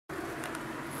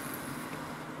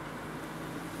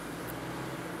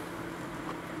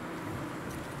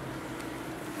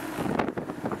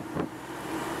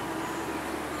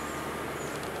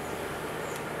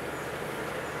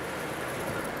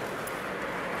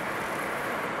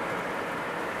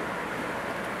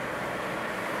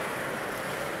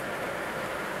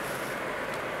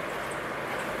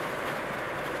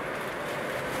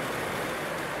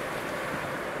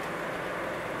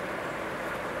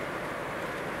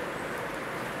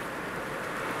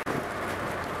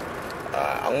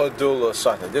I'm gonna do a little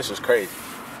something. This is crazy.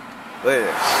 Look at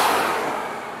this.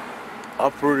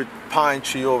 Uprooted pine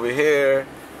tree over here.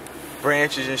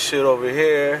 Branches and shit over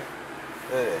here.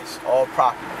 Look at this. All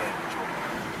property damage over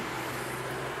here.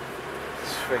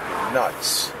 It's freaking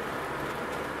nuts.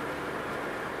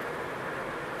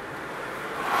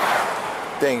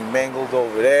 Thing mangled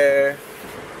over there.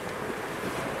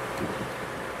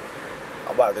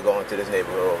 I'm about to go into this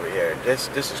neighborhood over here. This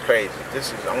is crazy.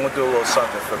 I'm gonna do a little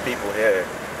something for people here.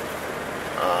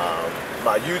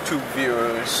 My YouTube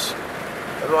viewers.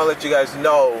 I just want to let you guys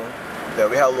know that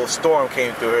we had a little storm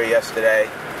came through here yesterday,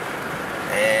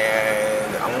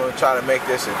 and I'm gonna try to make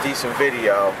this a decent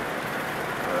video.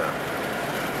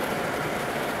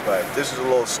 But this is a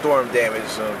little storm damage,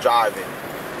 so I'm driving.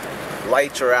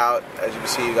 Lights are out. As you can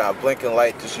see, you got a blinking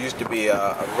light. This used to be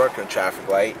a working traffic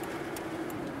light.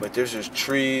 But there's just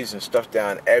trees and stuff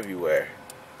down everywhere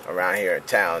around here in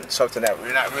town. Something that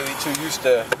we're not really too used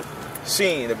to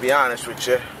seeing, to be honest with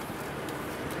you.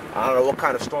 I don't know what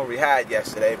kind of storm we had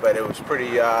yesterday, but it was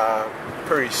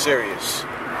pretty serious.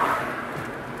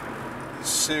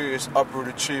 Serious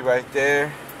uprooted tree right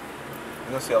there. You're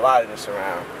gonna see a lot of this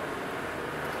around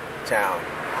town.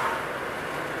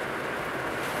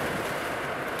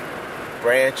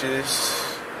 Branches.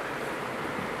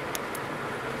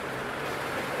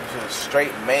 Just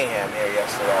straight mayhem here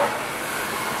yesterday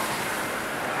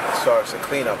as far as the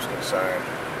cleanup's concerned.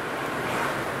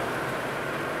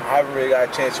 I haven't really got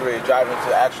a chance to really drive into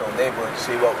the actual neighborhood to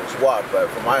see what was what, but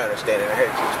from my understanding, I heard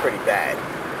it was pretty bad.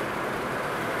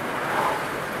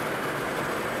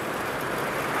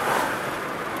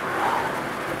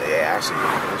 Yeah, actually,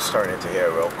 let's turn into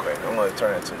here real quick. I'm going to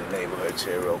turn into the neighborhoods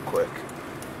here real quick.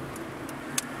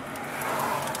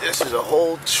 This is a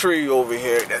whole tree over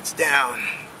here that's down.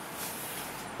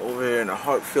 Over here in the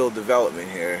Hartfield development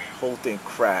here. Whole thing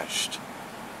crashed.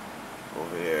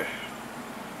 Over here.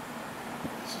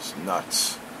 This is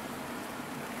nuts.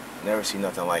 Never seen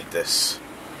nothing like this.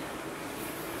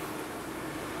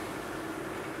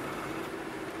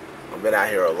 I've been out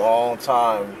here a long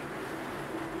time,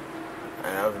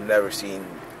 and I've never seen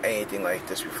anything like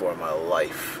this before in my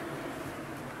life.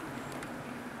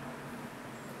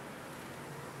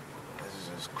 This is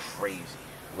just crazy.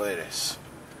 Look at this.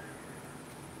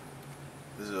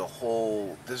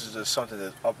 This is just something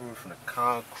that's uprooted from the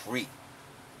concrete.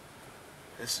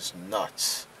 This is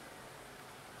nuts.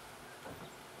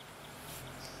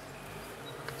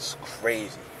 It's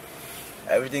crazy.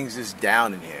 Everything's just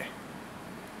down in here.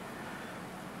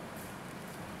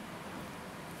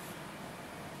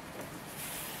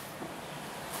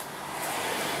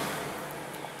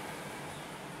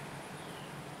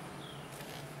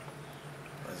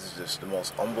 This is just the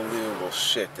most unbelievable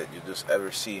shit that you just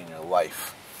ever see in your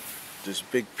life.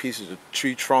 Just big pieces of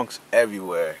tree trunks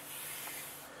everywhere.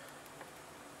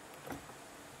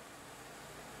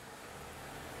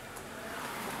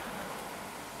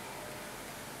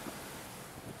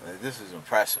 This is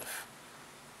impressive.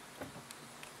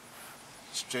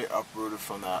 Straight uprooted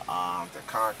from the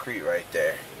concrete right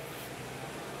there.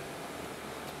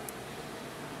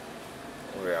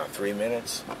 We're on 3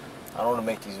 minutes. I don't want to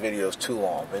make these videos too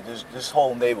long, but this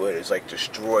whole neighborhood is like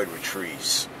destroyed with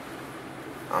trees.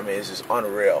 I mean, it's just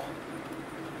unreal.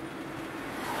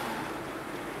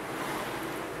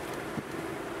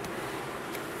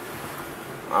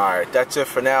 Alright, that's it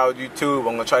for now, YouTube.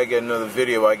 I'm going to try to get another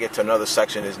video where I get to another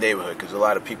section of this neighborhood, because there's a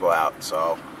lot of people out. So,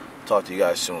 I'll talk to you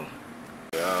guys soon.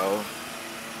 Yo,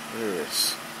 look at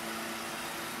this.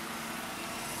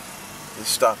 This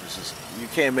stuff is just, you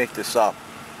can't make this up.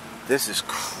 This is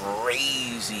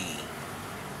crazy.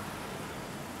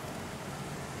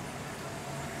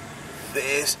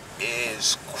 This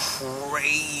is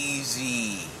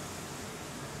crazy.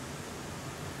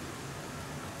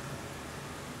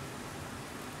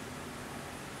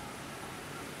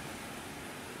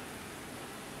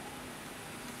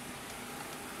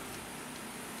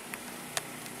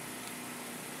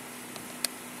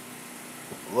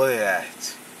 Look at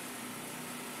that.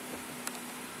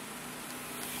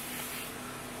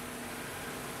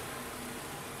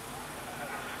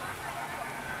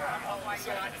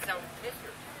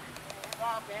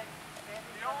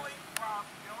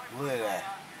 Look at that.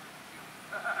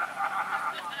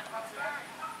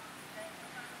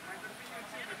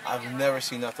 I've never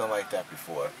seen nothing like that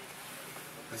before.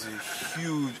 This is a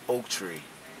huge oak tree.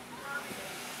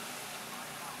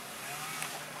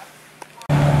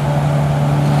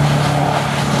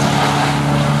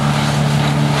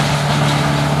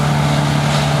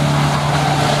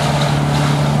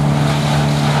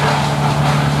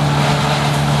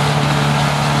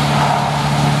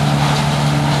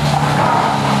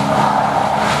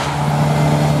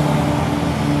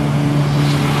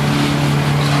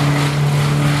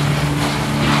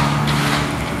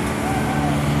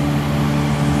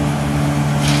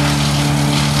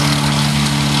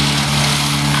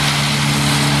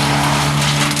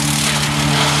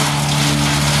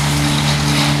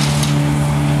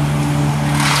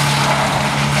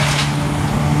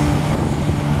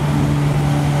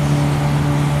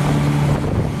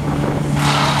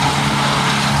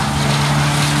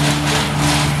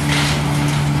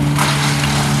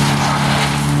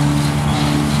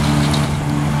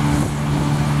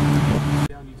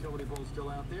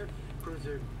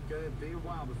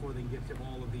 Nothing gets him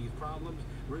all of these problems.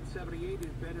 Route 78 is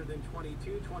better than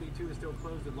 22. 22 is still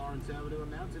closed at Lawrence Avenue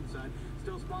and Mountainside.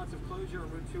 Still spots of closure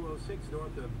on Route 206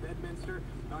 north of Bedminster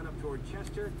on up toward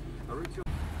Chester. Route 2.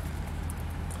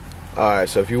 Alright,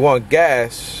 so if you want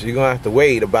gas, you're going to have to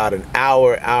wait about an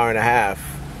hour, hour and a half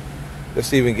just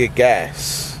to even get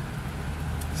gas.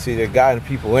 See, they're guiding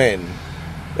people in.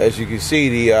 As you can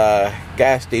see, the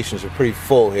gas stations are pretty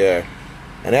full here.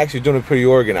 And actually doing it pretty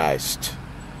organized.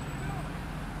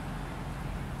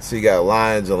 So you got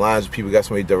lines and lines of people. You got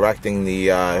somebody directing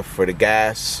the for the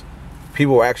gas.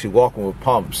 People were actually walking with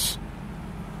pumps.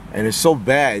 And it's so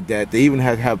bad that they even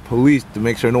had to have police to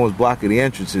make sure no one's blocking the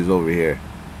entrances over here.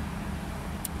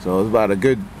 So it was about a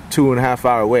good 2.5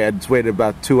 hour wait. I just waited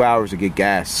about 2 hours to get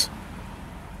gas.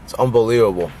 It's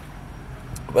unbelievable.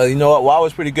 But you know what? Wow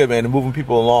was pretty good, man. They're moving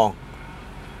people along.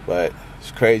 But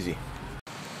it's crazy.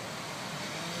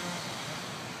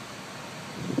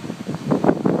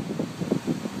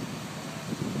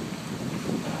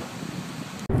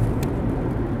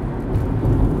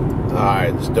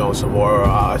 Alright, just doing some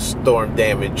more storm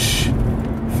damage.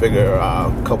 Figure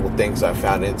a couple things I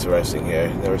found interesting here.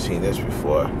 Never seen this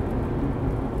before.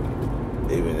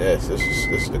 Even this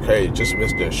is the crazy. Just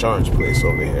missed the insurance place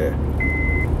over here.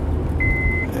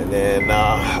 And then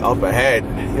up ahead,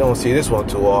 you don't see this one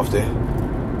too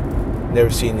often. Never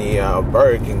seen the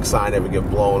Burger King sign ever get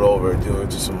blown over due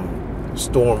to some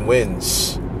storm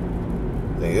winds.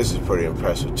 I think this is pretty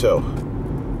impressive too.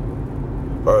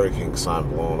 Burger King sign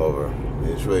blown over.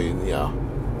 It's really, you know,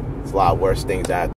 it's a lot worse things out.